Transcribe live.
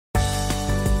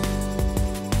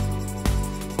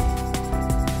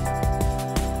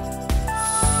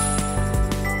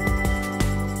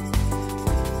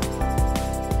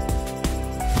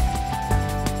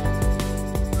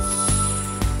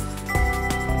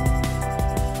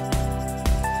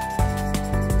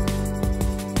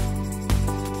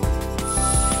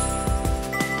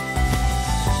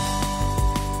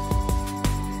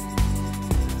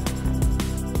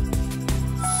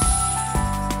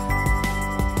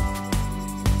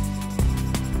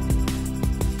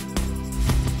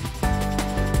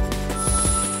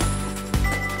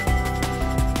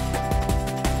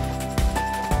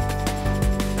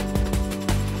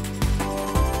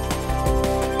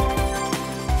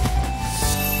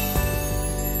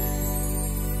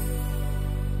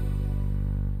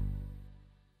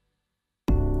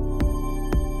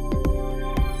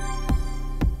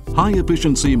High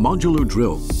Efficiency Modular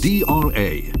Drill,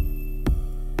 DRA.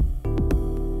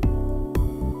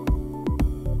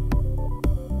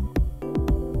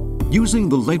 Using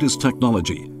the latest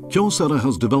technology, KYOCERA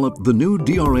has developed the new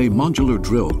DRA modular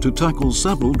drill to tackle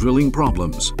several drilling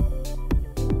problems.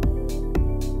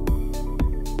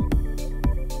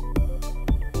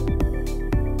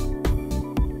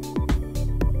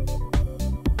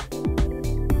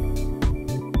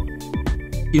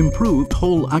 Improved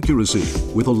hole accuracy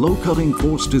with a low cutting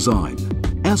force design.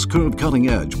 S-curve cutting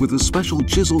edge with a special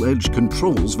chisel edge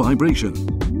controls vibration.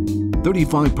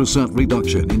 35%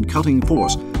 reduction in cutting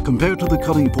force compared to the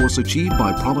cutting force achieved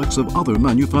by products of other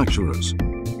manufacturers.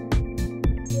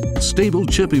 Stable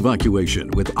chip evacuation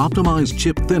with optimized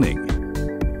chip thinning.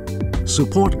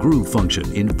 Support groove function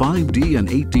in 5D and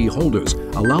 8D holders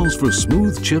allows for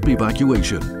smooth chip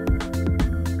evacuation.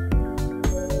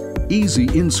 Easy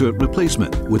insert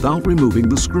replacement without removing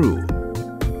the screw.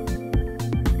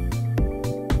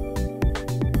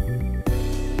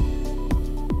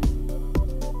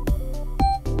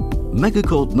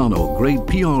 MEGACOAT Nano grade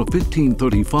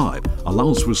PR1535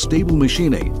 allows for stable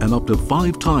machining and up to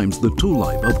 5 times the tool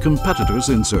life of competitors'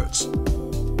 inserts.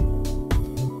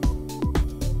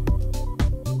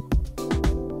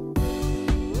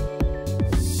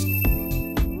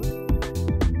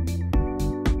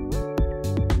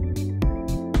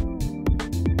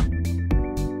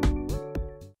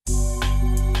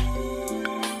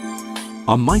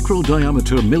 A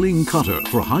micro-diameter milling cutter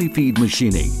for high-feed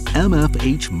machining,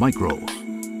 MFH-Micro.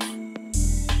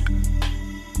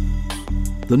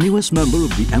 The newest member of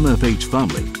the MFH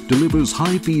family delivers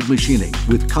high-feed machining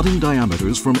with cutting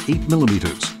diameters from 8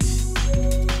 millimeters.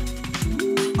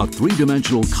 A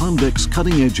 3-dimensional convex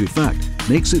cutting-edge effect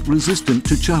makes it resistant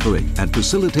to chattering and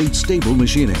facilitates stable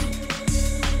machining.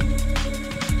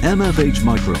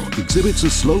 MFH-Micro exhibits a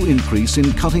slow increase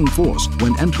in cutting force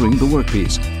when entering the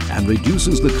workpiece and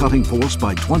reduces the cutting force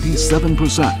by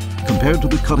 27% compared to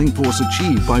the cutting force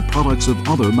achieved by products of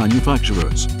other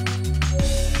manufacturers.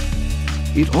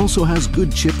 It also has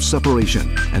good chip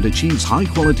separation and achieves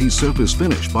high-quality surface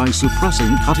finish by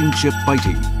suppressing cutting chip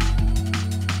biting.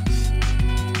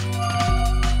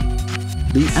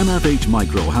 The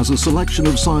MFH-Micro has a selection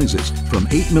of sizes from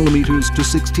 8 millimeters to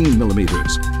 16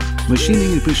 millimeters.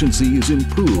 Machining efficiency is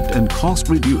improved and cost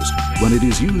reduced when it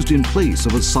is used in place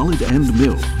of a solid end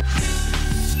mill.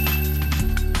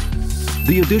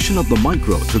 The addition of the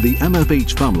Micro to the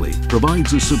MFH family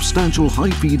provides a substantial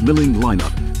high-feed milling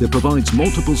lineup that provides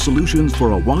multiple solutions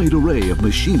for a wide array of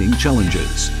machining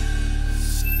challenges.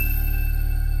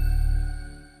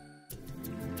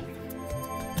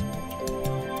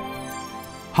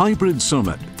 Hybrid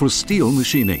Cermet for steel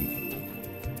machining.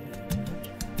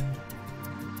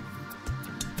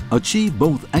 Achieve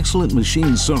both excellent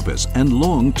machine surface and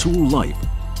long tool life.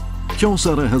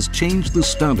 KYOCERA has changed the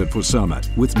standard for Cermet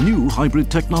with new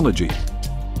hybrid technology.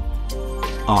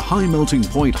 A high melting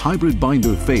point hybrid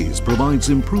binder phase provides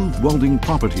improved welding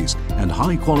properties and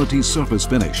high-quality surface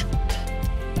finish.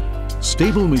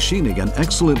 Stable machining and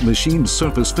excellent machined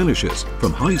surface finishes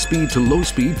from high-speed to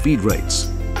low-speed feed rates.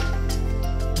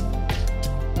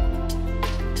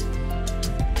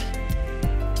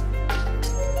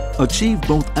 Achieve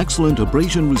both excellent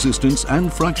abrasion resistance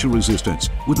and fracture resistance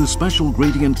with a special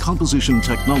gradient composition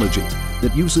technology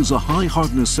that uses a high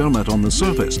hardness cermet on the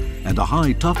surface and a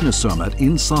high toughness cermet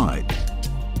inside.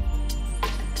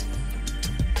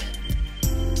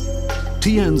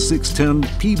 TN610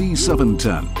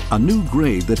 PB710, a new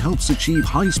grade that helps achieve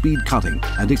high-speed cutting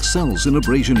and excels in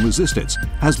abrasion resistance,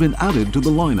 has been added to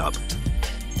the lineup.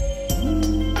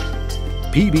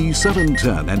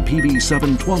 PB710 and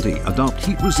PB720 adopt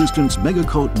heat resistance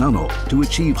MEGACOAT Nano to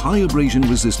achieve high abrasion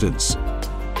resistance.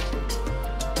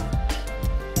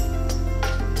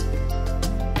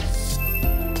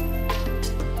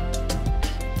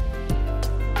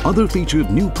 Other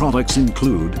featured new products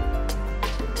include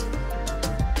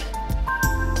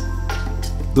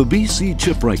the BC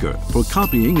Chipbreaker for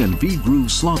copying and V-groove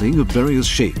slotting of various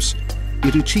shapes.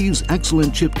 It achieves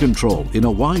excellent chip control in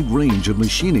a wide range of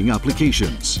machining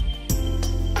applications.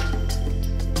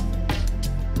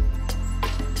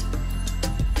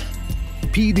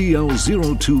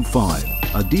 PDL025,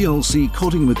 a DLC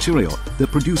coating material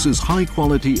that produces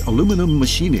high-quality aluminum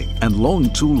machining and long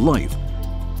tool life.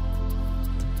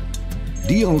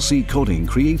 DLC coating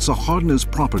creates a hardness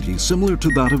property similar to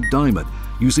that of diamond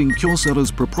using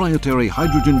KYOCERA's proprietary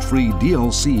hydrogen-free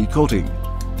DLC coating.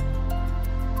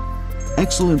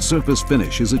 Excellent surface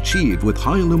finish is achieved with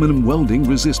high aluminum welding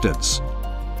resistance.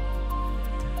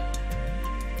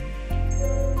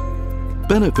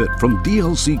 benefit from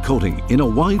DLC coating in a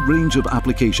wide range of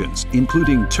applications,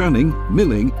 including turning,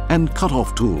 milling, and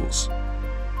cut-off tools.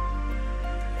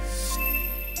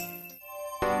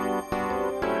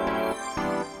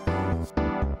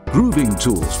 Grooving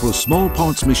tools for small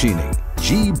parts machining,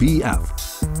 GBF.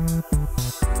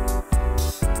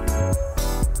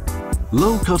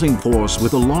 Low cutting force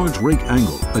with a large rake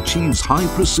angle achieves high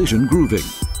precision grooving.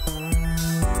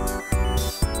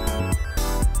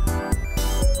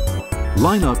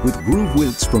 Line up with groove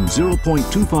widths from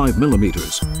 0.25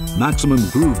 millimeters, maximum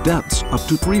groove depths up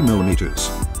to 3 millimeters.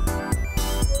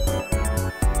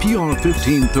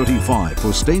 PR1535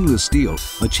 for stainless steel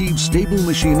achieves stable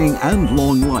machining and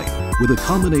long life with a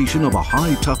combination of a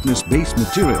high toughness base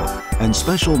material and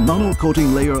special nano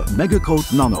coating layer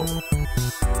MEGACOAT Nano.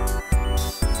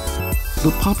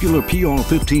 The popular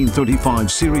PR1535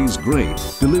 series grade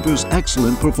delivers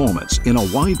excellent performance in a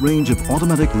wide range of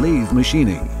automatic lathe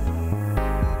machining.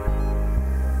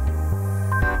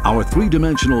 Our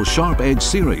three-dimensional Sharp Edge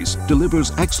series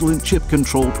delivers excellent chip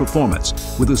control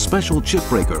performance with a special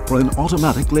Chipbreaker for an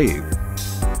automatic lathe.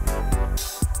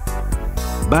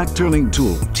 Back-turning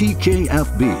tool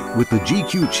TKFB with the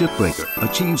GQ Chipbreaker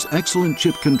achieves excellent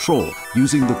chip control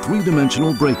using the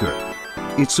three-dimensional breaker.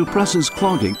 It suppresses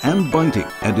clogging and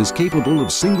biting and is capable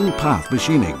of single-path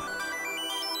machining.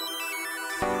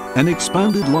 An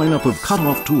expanded lineup of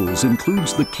cut-off tools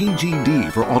includes the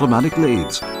KGD for automatic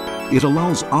lathes. It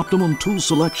allows optimum tool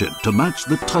selection to match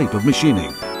the type of machining.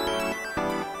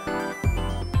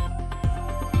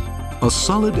 A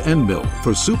solid end mill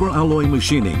for superalloy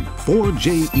machining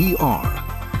 4JER.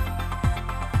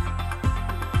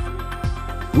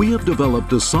 We have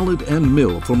developed a solid end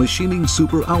mill for machining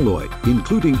superalloy,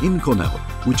 including Inconel,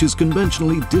 which is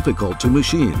conventionally difficult to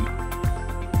machine.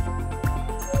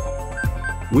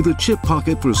 With a chip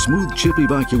pocket for smooth chip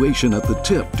evacuation at the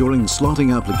tip during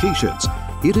slotting applications,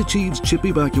 it achieves chip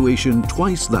evacuation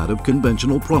twice that of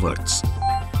conventional products.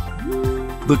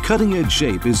 The cutting-edge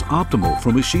shape is optimal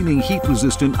for machining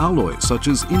heat-resistant alloys such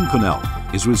as Inconel,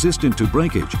 is resistant to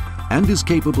breakage, and is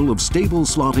capable of stable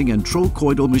slotting and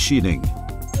trochoidal machining.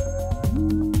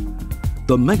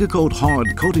 The MEGACOAT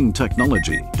hard coating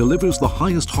technology delivers the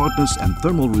highest hardness and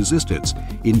thermal resistance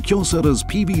in KYOCERA's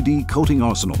PVD coating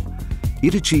arsenal.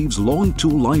 It achieves long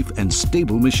tool life and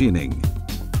stable machining.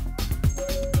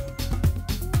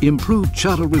 Improved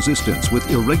chatter resistance with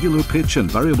irregular pitch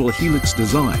and variable helix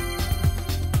design.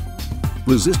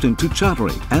 Resistant to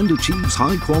chattering and achieves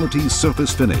high-quality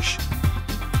surface finish.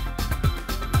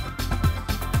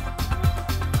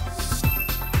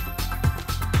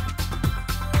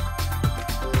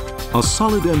 A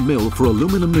solid end mill for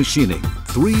aluminum machining,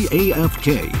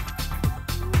 3AFK.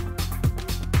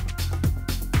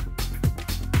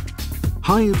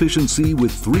 High efficiency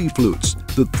with 3 flutes.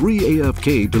 The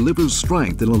 3AFK delivers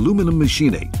strength in aluminum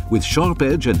machining with sharp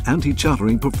edge and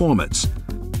anti-chattering performance.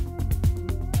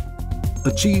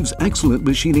 Achieves excellent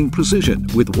machining precision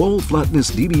with wall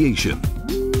flatness deviation.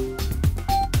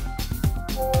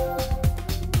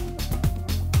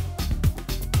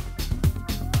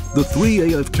 The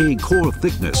 3AFK core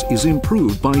thickness is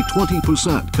improved by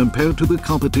 20% compared to the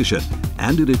competition,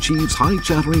 and it achieves high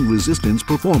chattering resistance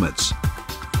performance.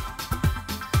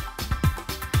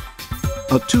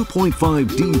 A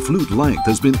 2.5D flute length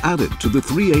has been added to the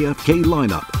 3AFK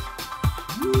lineup.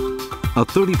 A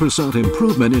 30%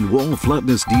 improvement in wall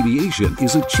flatness deviation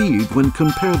is achieved when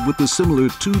compared with the similar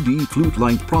 2D flute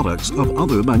length products of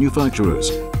other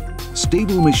manufacturers.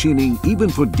 Stable machining even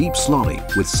for deep slotting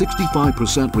with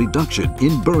 65% reduction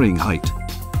in burring height.